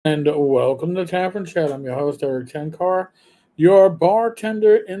And welcome to Tavern Chat. I'm your host, Eric Tenkar, your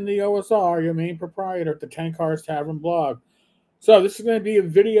bartender in the OSR, your main proprietor at the Tenkars Tavern blog. So, this is going to be a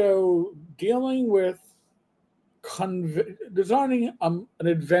video dealing with designing an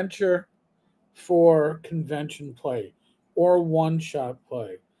adventure for convention play, or one shot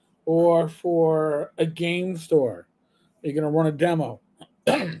play, or for a game store. You're going to run a demo.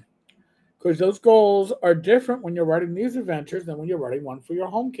 Because those goals are different when you're writing these adventures than when you're writing one for your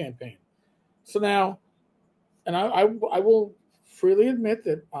home campaign. So now, and I will freely admit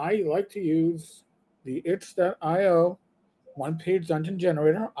that I like to use the itch.io one page dungeon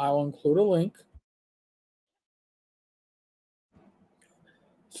generator. I'll include a link.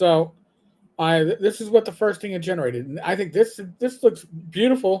 So this is what the first thing it generated. And I think this looks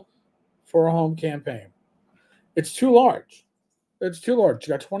beautiful for a home campaign. It's too large. It's too large.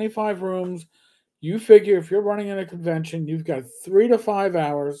 You got 25 rooms. You figure if you're running in a convention, you've got 3 to 5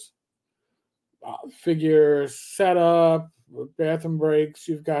 hours. Figure setup, bathroom breaks.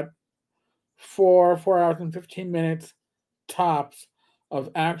 You've got 4 hours and 15 minutes tops of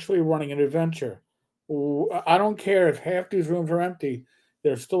actually running an adventure. I don't care if half these rooms are empty;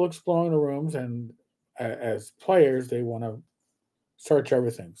 they're still exploring the rooms, and as players, they want to search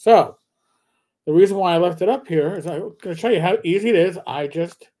everything. So the reason why I left it up here is I'm going to show you how easy it is. I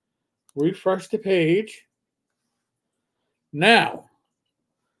just refresh the page. Now,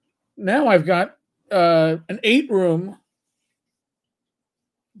 I've got an 8-room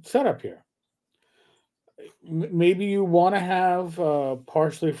setup here. Maybe you want to have a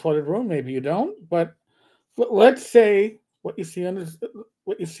partially flooded room, maybe you don't. But let's say what you see on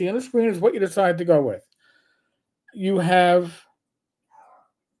the screen is what you decide to go with. You have,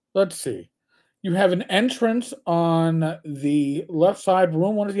 let's see, you have an entrance on the left side.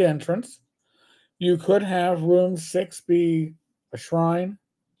 Room 1 is the entrance. You could have room 6 be a shrine,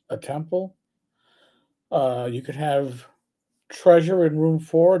 a temple. You could have treasure in room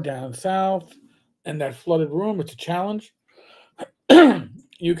 4 down south, and that flooded room. It's a challenge.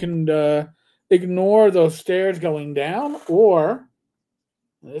 You can ignore those stairs going down, or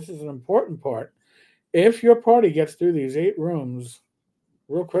this is an important part. If your party gets through these 8 rooms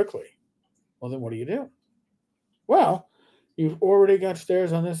real quickly, well, then what do you do? Well, you've already got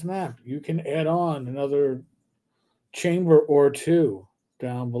stairs on this map. You can add on another chamber or two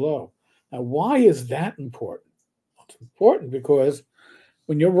down below. Now, why is that important? Well, it's important because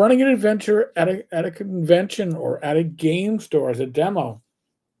when you're running an adventure at a convention or at a game store as a demo,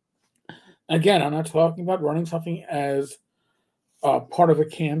 again, I'm not talking about running something as part of a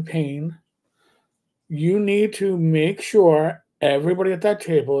campaign. You need to make sure everybody at that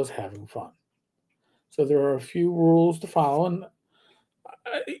table is having fun. So there are a few rules to follow, and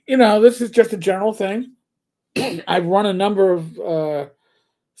this is just a general thing. I've run a number of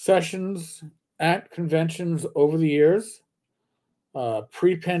sessions at conventions over the years,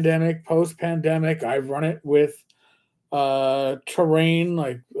 pre-pandemic, post-pandemic. I've run it with terrain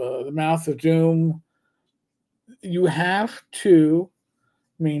like the Mouth of Doom. You have to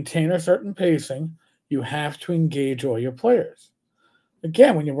maintain a certain pacing. You have to engage all your players.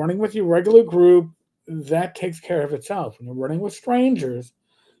 Again, when you're running with your regular group, that takes care of itself. When you're running with strangers,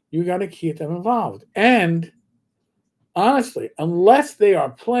 you got to keep them involved. And honestly, unless they are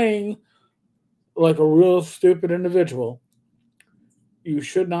playing like a real stupid individual, you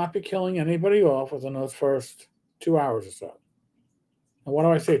should not be killing anybody off within those first 2 hours or so. And why do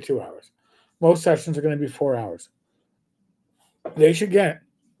I say 2 hours? Most sessions are going to be 4 hours. They should get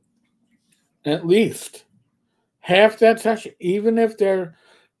at least half that session, even if their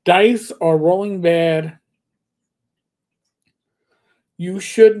dice are rolling bad. You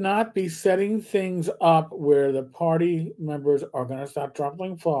should not be setting things up where the party members are going to start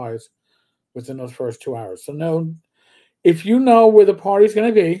dropping flies within those first 2 hours. So, no, if you know where the party's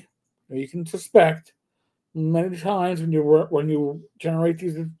going to be, or you can suspect many times when you generate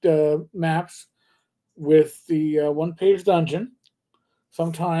these maps with the one-page dungeon,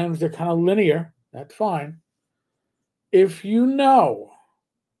 sometimes they're kind of linear. That's fine. If you know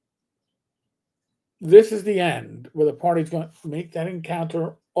this is the end where the party's going to make that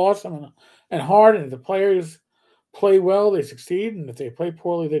encounter awesome and hard, and if the players play well, they succeed, and if they play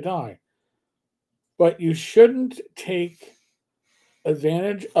poorly, they die. But you shouldn't take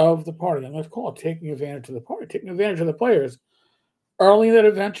advantage of the party. And let's call it taking advantage of the party, taking advantage of the players early in that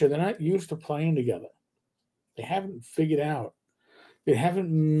adventure. They're not used to playing together. They haven't figured out. They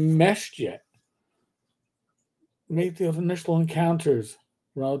haven't meshed yet. Make the initial encounters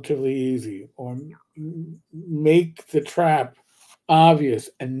relatively easy, or make the trap obvious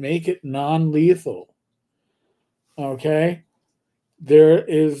and make it non-lethal. Okay? There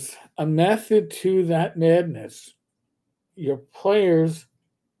is a method to that madness. Your players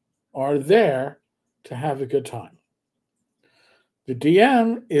are there to have a good time. The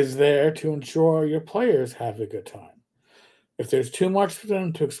DM is there to ensure your players have a good time. If there's too much for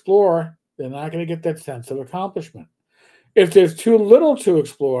them to explore, they're not going to get that sense of accomplishment. If there's too little to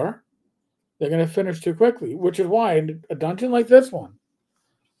explore, they're going to finish too quickly, which is why in a dungeon like this one,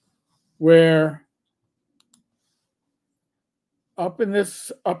 where up in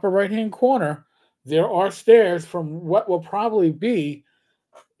this upper right-hand corner, there are stairs from what will probably be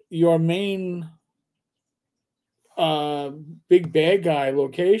your main big bad guy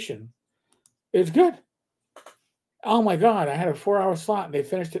location. It's good. Oh my God, I had a 4-hour slot and they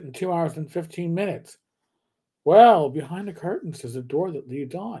finished it in 2 hours and 15 minutes. Well, behind the curtains is a door that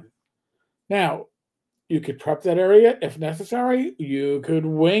leads on. Now, you could prep that area if necessary. You could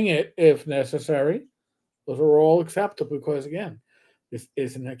wing it if necessary. Those are all acceptable because, again, this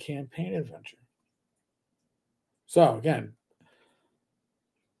isn't a campaign adventure. So, again,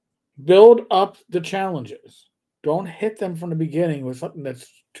 build up the challenges. Don't hit them from the beginning with something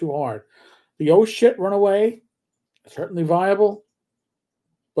that's too hard. The oh shit, run away, certainly viable,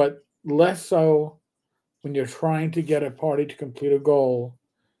 but less so when you're trying to get a party to complete a goal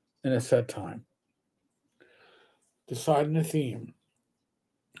in a set time. Deciding a theme.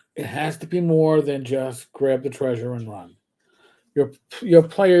 It has to be more than just grab the treasure and run. Your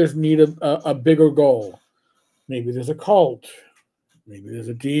players need a bigger goal. Maybe there's a cult. Maybe there's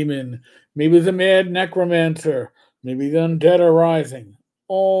a demon. Maybe there's a mad necromancer. Maybe the undead are rising.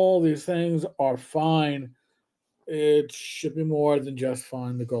 All these things are fine. It should be more than just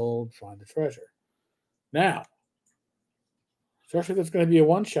find the gold, find the treasure. Now, especially if it's going to be a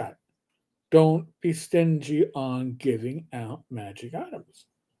one-shot, don't be stingy on giving out magic items.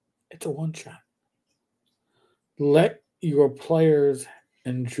 It's a one-shot. Let your players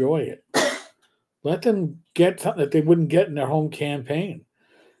enjoy it. Let them get something that they wouldn't get in their home campaign.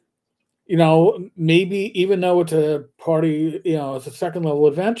 You know, maybe even though it's a party, you know, it's a second level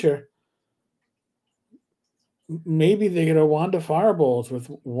adventure, maybe they get a wand of fireballs with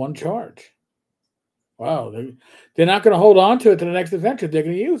one charge. Wow, they're not going to hold on to it to the next adventure. They're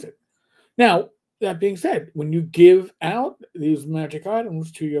going to use it. Now, that being said, when you give out these magic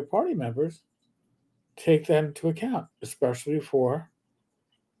items to your party members, take that into account, especially for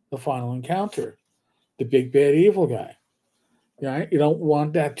the final encounter, the big bad evil guy. Right? You don't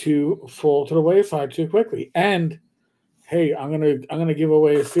want that to fall to the wayside too quickly. And hey, I'm gonna give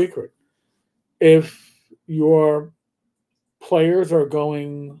away a secret. If your players are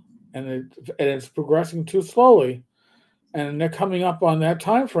going and it's progressing too slowly, and they're coming up on that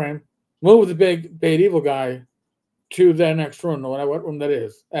time frame, move the big bad evil guy to their next room, no matter what room that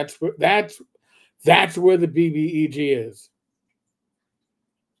is. That's where the BBEG is.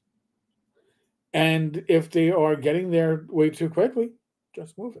 And if they are getting there way too quickly,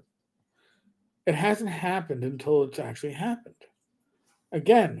 just move it. It hasn't happened until it's actually happened.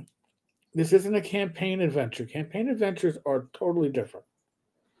 Again, this isn't a campaign adventure. Campaign adventures are totally different.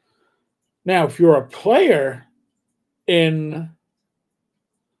 Now, if you're a player in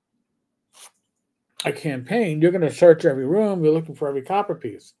a campaign, you're going to search every room. You're looking for every copper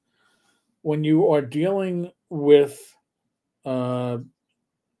piece. When you are dealing with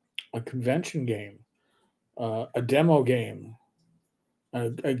a convention game, a demo game,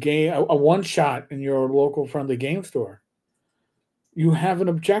 a game, a one shot in your local friendly game store, you have an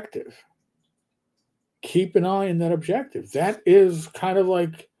objective. Keep an eye on that objective. That is kind of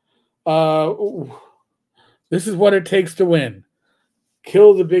like, this is what it takes to win.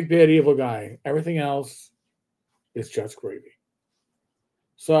 Kill the big bad evil guy. Everything else is just gravy.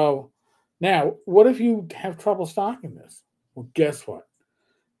 So now, what if you have trouble stocking this? Well, guess what?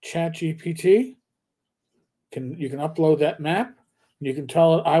 ChatGPT you can upload that map. You can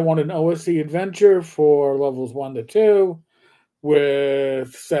tell it I want an OSC adventure for levels 1 to 2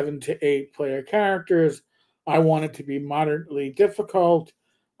 with 7 to 8 player characters. I want it to be moderately difficult.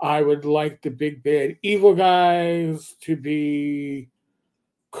 I would like the big bad evil guys to be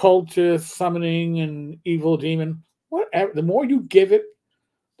cultist, summoning an evil demon. Whatever. The more you give it,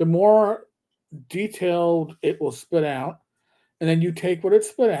 the more detailed it will spit out. And then you take what it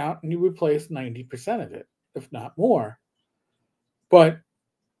spit out and you replace 90% of it, if not more. But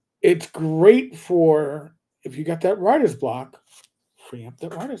it's great for, if you got that writer's block, free up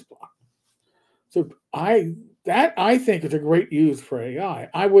that writer's block. So I think is a great use for AI.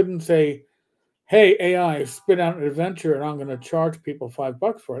 I wouldn't say, hey, AI, spit out an adventure and I'm going to charge people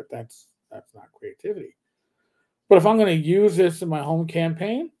 $5 for it. That's not creativity. But if I'm going to use this in my home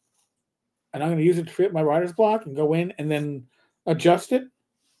campaign and I'm going to use it to free up my writer's block and go in and then adjust it,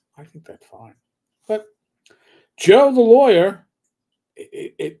 I think that's fine. But Joe the lawyer,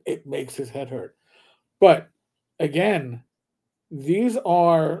 it makes his head hurt. But again, these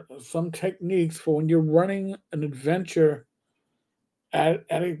are some techniques for when you're running an adventure at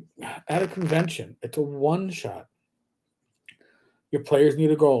a convention. It's a one shot. Your players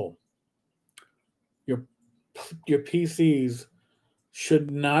need a goal. Your your PCs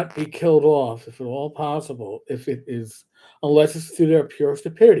should not be killed off, if at all possible, if it is, unless it's through their pure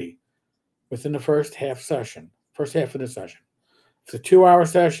stupidity, within the first half of the session. It's a 2 hour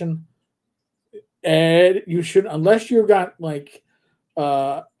session, and you should, unless you've got like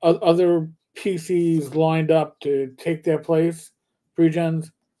other PCs lined up to take their place,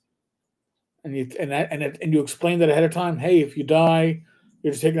 pre-gens, and you explain that ahead of time. Hey, if you die,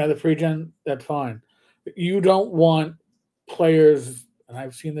 you're just taking another pre-gen. That's fine. But you don't want players, and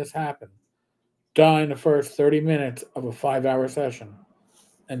I've seen this happen, die in the first 30 minutes of a 5 hour session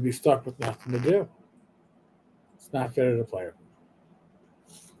and be stuck with nothing to do. It's not fair to the player.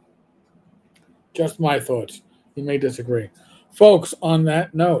 Just my thoughts. You may disagree. Folks, on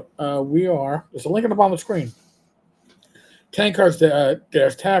that note, there's a link on the bottom of the screen.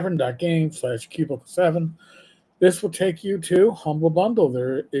 tenkars-tavern.games /cubicle7. This will take you to Humble Bundle.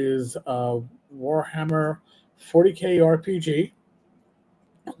 There is a Warhammer 40K RPG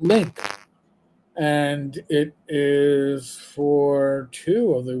link, and it is for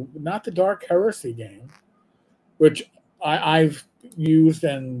two of the, not the Dark Heresy game, which I've used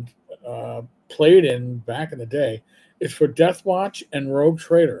and played in back in the day. It's for Death Watch and Rogue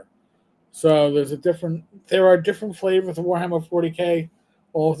Trader. So there are different flavors of Warhammer 40K,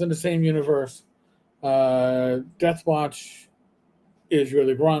 all within the same universe. Death Watch is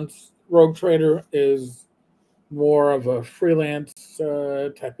really grunts. Rogue Trader is more of a freelance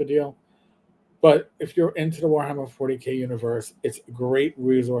type of deal. But if you're into the Warhammer 40K universe, it's great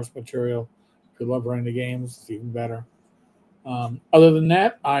resource material. If you love running the games, it's even better. Other than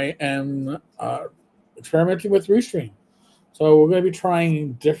that, I am experimenting with Restream. So we're going to be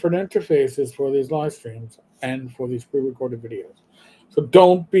trying different interfaces for these live streams and for these pre-recorded videos. So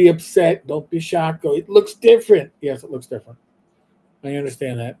don't be upset. Don't be shocked. Go, it looks different. Yes, it looks different. I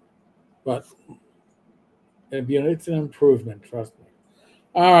understand that. But it's an improvement, trust me.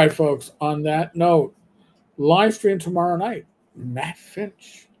 All right, folks. On that note, live stream tomorrow night. Matt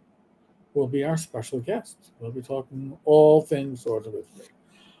Finch will be our special guest. We'll be talking all things Swords of Wisdom.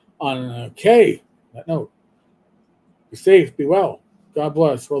 On that note, be safe, be well. God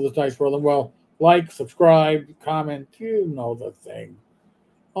bless. Roll the dice, roll them well. Like, subscribe, comment. You know the thing.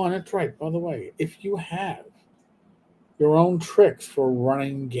 Oh, and that's right. By the way, if you have your own tricks for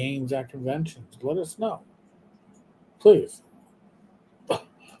running games at conventions, let us know. Please.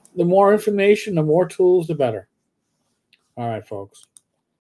 The more information, the more tools, the better. All right, folks.